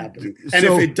not happening, and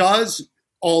if it does,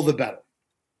 all the better.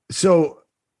 So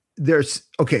there's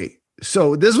okay.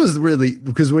 So this was really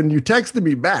because when you texted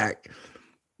me back,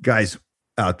 guys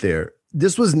out there,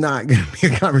 this was not going to be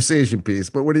a conversation piece.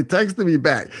 But when he texted me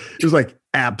back, it was like,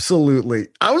 absolutely.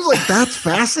 I was like, that's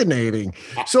fascinating.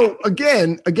 So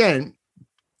again,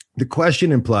 the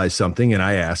question implies something, and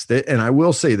I asked it. And I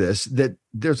will say this, that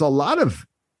there's a lot of,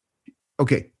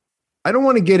 okay, I don't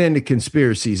want to get into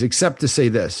conspiracies except to say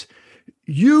this.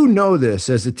 You know this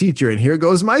as a teacher, and here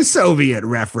goes my Soviet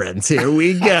reference. Here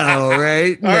we go,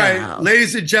 right? All right,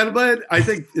 ladies and gentlemen, I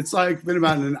think it's been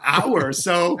about an hour.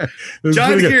 So,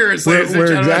 John Gears, ladies and gentlemen.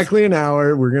 We're exactly an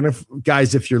hour. We're going to,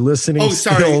 guys, if you're listening, I'm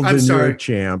sorry. you're a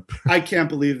champ. I can't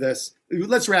believe this.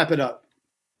 Let's wrap it up.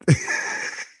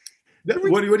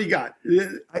 What do you got?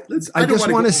 I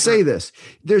just want to say this.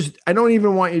 I don't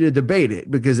even want you to debate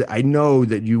it because I know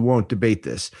that you won't debate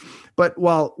this. But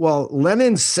while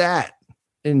Lenin sat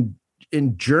in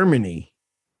Germany,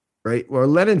 right? Well,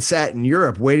 Lenin sat in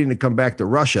Europe waiting to come back to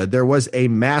Russia. There was a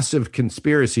massive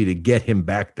conspiracy to get him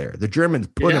back there. The Germans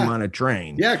put him on a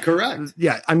train. Yeah, correct.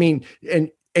 Yeah, I mean,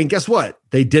 and guess what?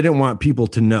 They didn't want people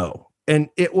to know. And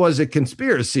it was a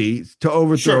conspiracy to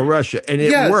overthrow Russia, and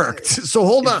it worked. So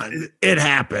hold on. It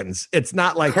happens. It's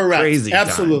not like crazy.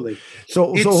 Absolutely.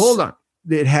 So hold on.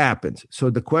 It happens.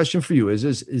 So the question for you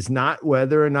is not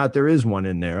whether or not there is one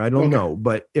in there. I don't know.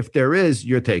 But if there is,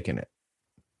 you're taking it.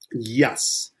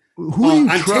 Yes. Who do you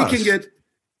trust? I'm taking it.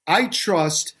 I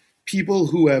trust people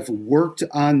who have worked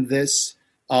on this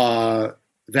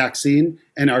vaccine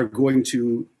and are going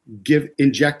to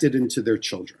inject it into their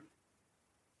children.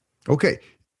 Okay.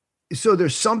 So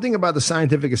there's something about the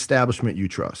scientific establishment you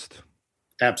trust.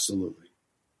 Absolutely.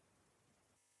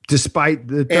 Despite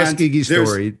the Tuskegee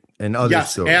story and other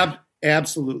stories.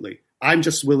 Absolutely. I'm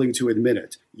just willing to admit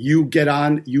it. You get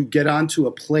onto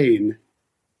a plane,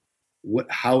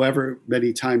 however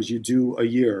many times you do a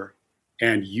year,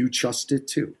 and you trust it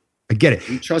too. I get it.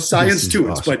 You trust science too,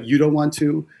 awesome. But you don't want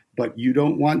to. But you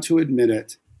don't want to admit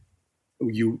it.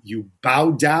 You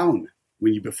bow down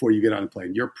before you get on a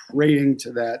plane. You're praying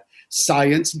to that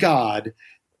science god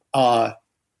to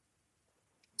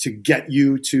get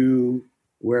you to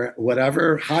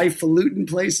whatever highfalutin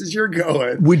places you're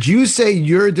going. Would you say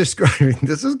you're describing,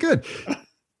 this is good.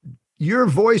 Your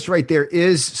voice right there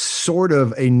is sort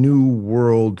of a new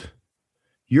world.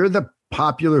 You're the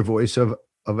popular voice of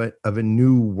a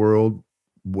new world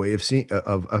way of seeing,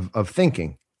 of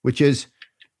thinking, which is,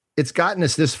 it's gotten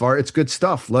us this far. It's good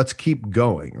stuff. Let's keep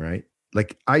going. Right.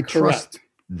 Like I trust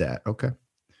that. Okay.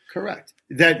 Correct.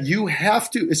 That you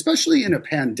have to, especially in a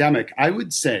pandemic, I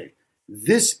would say,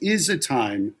 this is a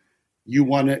time you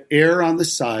want to err on the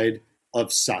side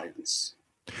of science.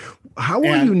 How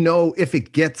will you know if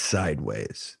it gets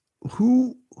sideways?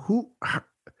 Who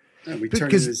we turn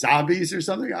into zombies or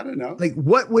something? I don't know. Like,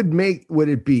 what would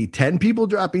it be 10 people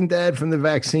dropping dead from the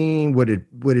vaccine? Would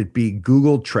it be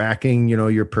Google tracking,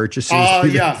 your purchases for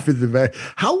the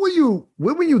vaccine?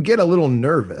 When will you get a little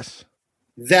nervous?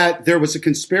 That there was a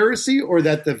conspiracy, or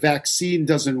that the vaccine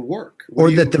doesn't work?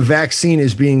 Or that the vaccine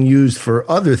is being used for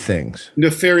other things.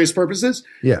 Nefarious purposes?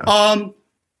 Yeah.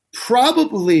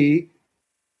 Probably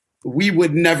we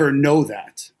would never know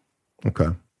that. Okay.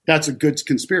 That's a good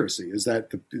conspiracy, is that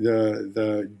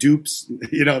the dupes,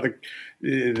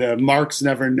 the marks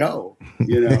never know,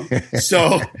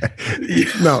 So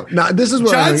no, this is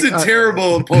what John's a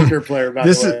terrible poker player, by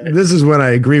the way. This is when I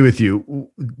agree with you.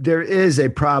 There is a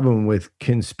problem with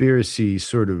conspiracy,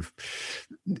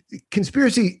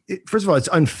 conspiracy. First of all, it's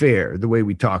unfair the way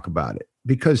we talk about it,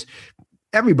 because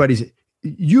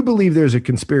you believe there's a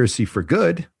conspiracy for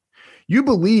good. You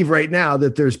believe right now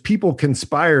that there's people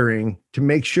conspiring to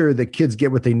make sure that kids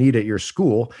get what they need at your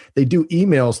school. They do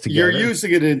emails together. You're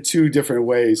using it in two different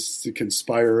ways, to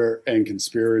conspire and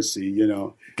conspiracy,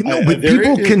 No, but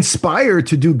people conspire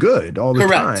to do good all the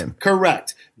time.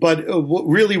 Correct. But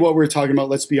really what we're talking about,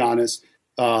 let's be honest,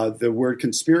 the word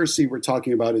conspiracy we're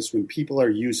talking about is when people are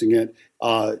using it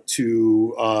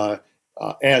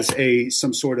as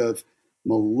some sort of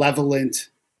malevolent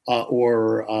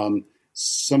or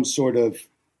some sort of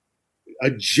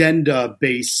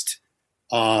agenda-based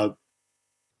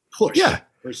push,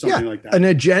 or something like that. An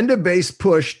agenda-based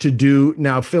push to do,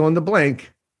 now fill in the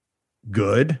blank,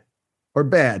 good or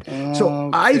bad.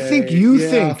 So I think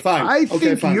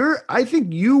I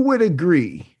think you would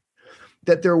agree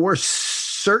that there were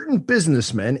certain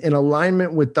businessmen in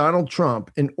alignment with Donald Trump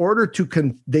in order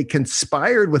to they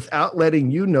conspired without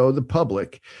letting the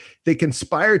public. They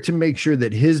conspired to make sure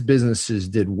that his businesses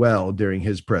did well during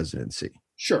his presidency.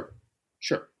 Sure.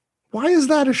 Why is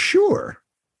that a sure?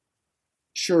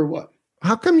 Sure what?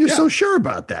 How come you're so sure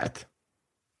about that?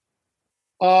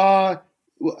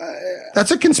 That's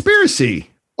a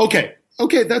conspiracy. Okay,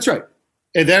 that's right.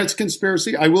 And that's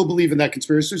conspiracy. I will believe in that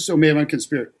conspiracy. So maybe I'm a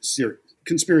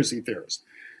conspiracy theorist.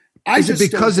 Is it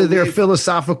because of their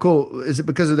philosophical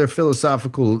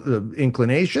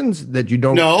inclinations that you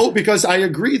don't? No, because I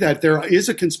agree that there is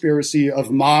a conspiracy of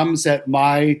moms at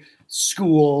my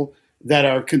school that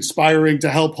are conspiring to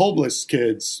help homeless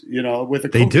kids, with a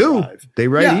They do. drive. They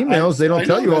write emails. They don't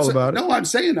tell you all about it. No, I'm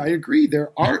saying I agree.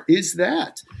 There is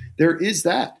that.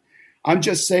 I'm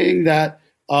just saying that,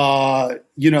 at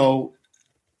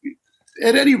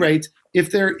any rate, if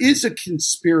there is a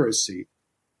conspiracy,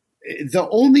 the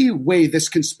only way this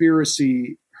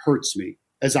conspiracy hurts me,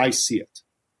 as I see it,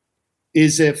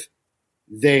 is if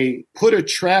they put a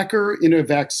tracker in a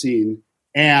vaccine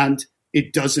and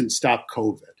it doesn't stop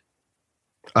COVID.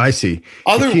 I see.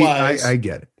 Otherwise, I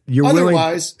get it.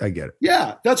 I get it.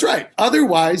 Yeah, that's right.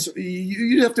 Otherwise,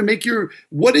 you have to make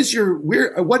what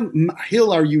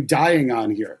hill are you dying on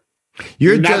here?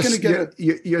 You're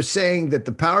saying that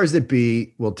the powers that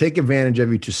be will take advantage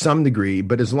of you to some degree,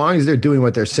 but as long as they're doing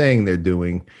what they're saying they're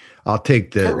doing, I'll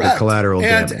take the collateral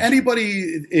damage. And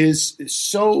anybody is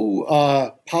so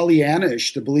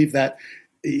Pollyannish to believe that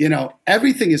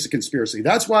everything is a conspiracy.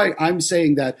 That's why I'm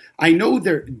saying that I know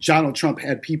that Donald Trump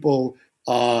had people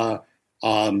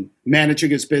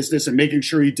managing his business and making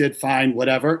sure he did fine,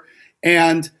 whatever.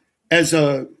 And as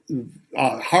a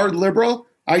hard liberal,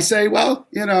 I say, well,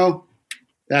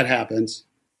 that happens.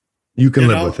 You can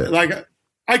live with it. Like,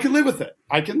 I can live with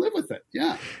it.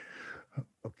 Yeah.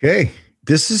 Okay.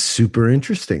 This is super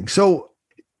interesting. So,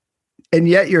 and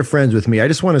yet you're friends with me. I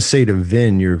just want to say to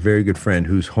Vin, your very good friend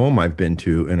whose home I've been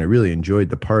to, and I really enjoyed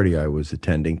the party I was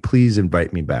attending, please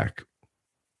invite me back.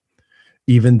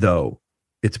 Even though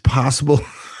it's possible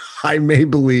I may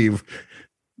believe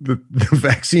the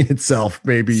vaccine itself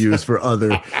may be used for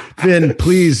other. Vin,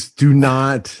 please do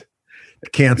not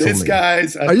cancel me. This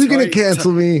guy's Are you going to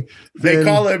cancel me? They Vin?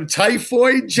 call him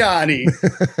Typhoid Johnny.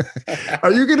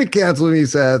 Are you going to cancel me,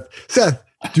 Seth? Seth,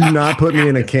 do not put me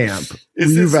in a camp. Will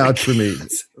you vouch for me,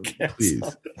 please?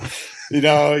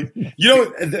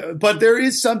 But there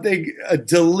is something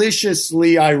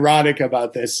deliciously ironic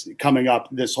about this coming up,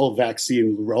 this whole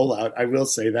vaccine rollout. I will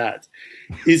say that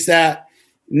is that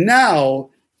now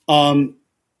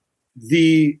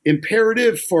the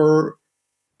imperative for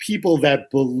people that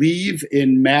believe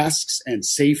in masks and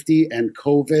safety and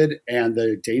COVID and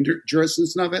the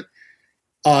dangerousness of it,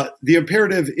 the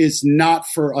imperative is not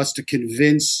for us to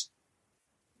convince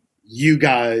you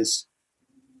guys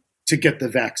to get the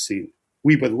vaccine.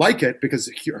 We would like it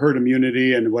because herd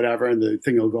immunity and whatever, and the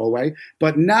thing will go away.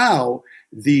 But now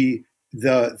the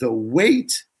the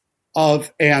weight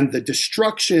of and the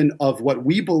destruction of what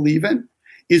we believe in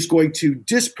is going to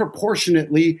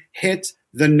disproportionately hit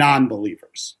the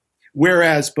non-believers.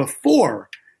 Whereas before,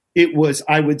 it was,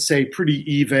 I would say, pretty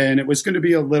even. It was going to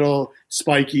be a little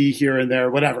spiky here and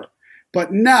there, whatever.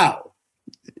 But now,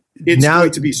 it's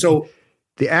going to be so.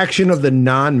 The action of the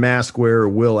non-mask wearer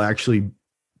will actually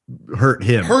hurt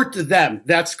him. Hurt them.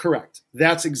 That's correct.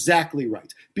 That's exactly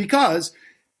right. Because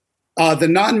the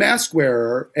non-mask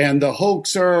wearer and the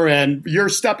hoaxer and you're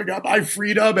stepping up, I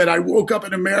freedom and I woke up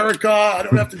in America. I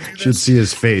don't have to do this. Should see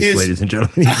his face, ladies and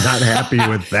gentlemen. He's not happy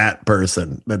with that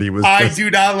person that he was. I do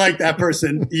not like that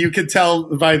person. You can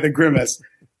tell by the grimace.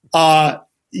 I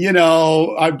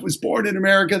was born in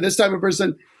America, this type of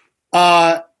person.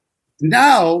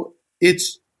 Now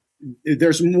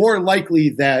there's more likely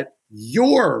that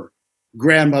your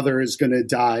grandmother is going to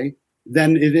die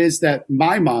than it is that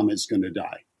my mom is going to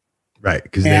die. Right,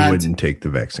 because they wouldn't take the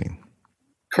vaccine.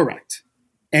 Correct.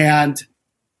 And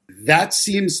that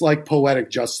seems like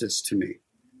poetic justice to me.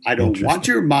 I don't want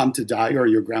your mom to die or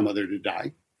your grandmother to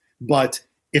die. But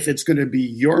if it's going to be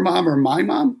your mom or my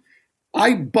mom,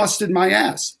 I busted my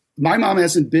ass. My mom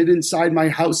hasn't been inside my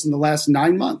house in the last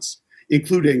 9 months,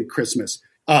 including Christmas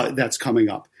that's coming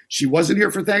up. She wasn't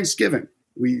here for Thanksgiving.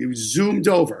 We zoomed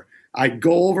over. I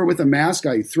go over with a mask.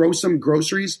 I throw some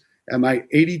groceries at my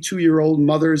 82-year-old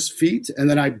mother's feet, and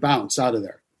then I bounce out of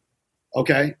there.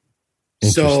 Okay?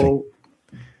 So.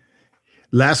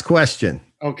 Last question.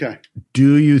 Okay.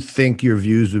 Do you think your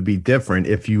views would be different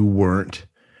if you weren't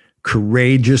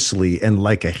courageously and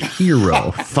like a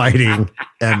hero fighting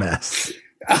MS?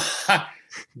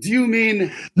 Do you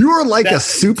mean you are like a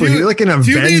superhero? You're like an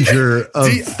Avenger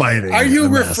of fighting. Are you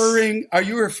MS.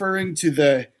 referring to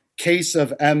the case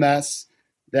of MS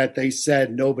that they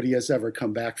said nobody has ever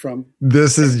come back from?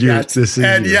 This is yet,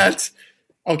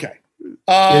 okay.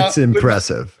 It's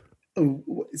impressive.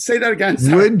 Say that again.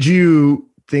 Sorry. Would you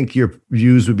think your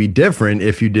views would be different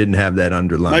if you didn't have that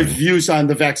underlying? My views on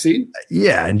the vaccine?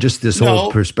 Yeah, and just this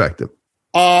whole perspective.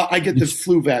 I get the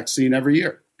flu vaccine every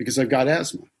year because I've got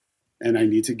asthma and I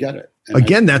need to get it.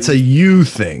 Again, that's a you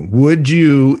thing. Would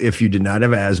you, if you did not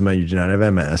have asthma, you did not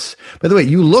have MS? By the way,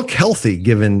 you look healthy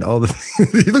given all the,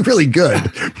 you look really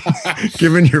good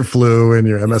given your flu and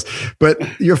your MS, but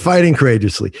you're fighting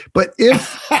courageously. But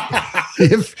if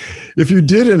you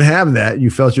didn't have that, you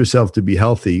felt yourself to be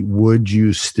healthy, would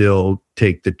you still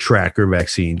take the tracker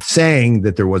vaccine, saying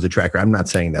that there was a tracker? I'm not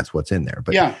saying that's what's in there,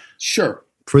 but yeah, sure.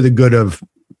 For the good of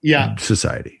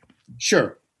society.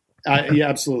 Sure. Yeah,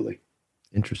 absolutely.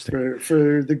 Interesting.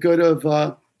 For the good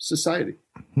of society.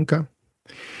 Okay.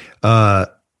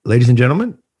 Ladies and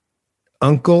gentlemen,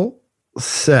 Uncle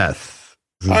Seth.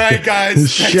 All right, guys.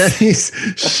 Shenny's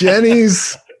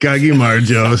Gagi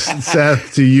Marjos.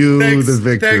 Seth, to you, the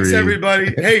victory. Thanks,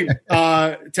 everybody. Hey,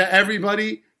 to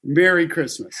everybody, Merry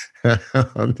Christmas.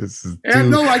 This is I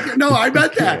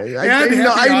meant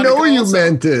that. I know you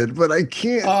meant it, but I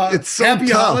can't. It's so happy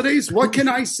tough. Holidays. What can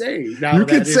I say? You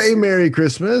could say Merry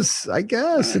Christmas. I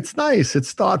guess right. It's nice.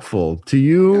 It's thoughtful to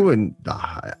you, and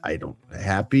I don't.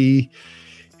 Happy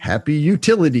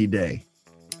Utility Day.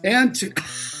 And to.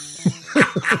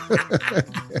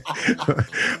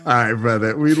 All right,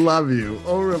 brother. We love you.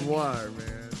 Au revoir,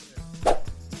 man.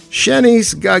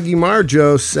 Shenny's Gagi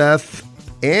Marjo, Seth.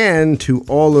 And to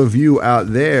all of you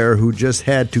out there who just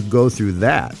had to go through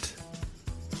that,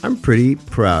 I'm pretty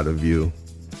proud of you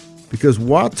because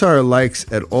Watar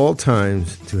likes at all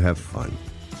times to have fun.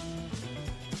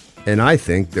 And I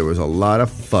think there was a lot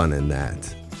of fun in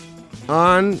that.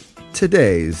 On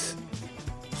today's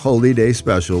Holy Day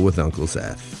Special with Uncle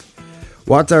Seth.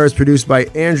 Watar is produced by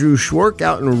Andrew Schwark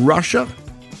out in Russia.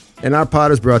 And our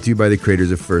pod is brought to you by the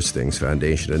creators of First Things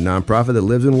Foundation, a nonprofit that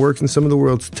lives and works in some of the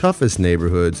world's toughest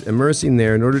neighborhoods, immersing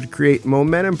there in order to create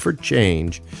momentum for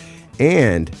change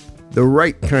and the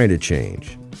right kind of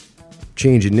change.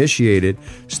 Change initiated,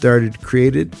 started,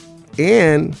 created,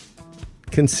 and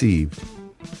conceived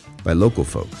by local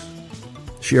folks.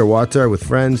 Share Watar with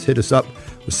friends, hit us up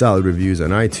with solid reviews on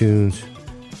iTunes,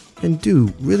 and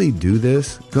really do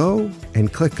this. Go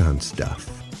and click on stuff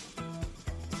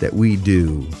that we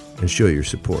do and show your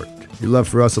support. Your love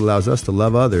for us allows us to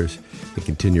love others and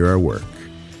continue our work.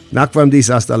 Nakvam dis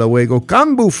hasta luego,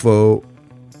 cambufo,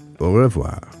 au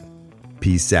revoir.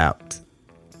 Peace out.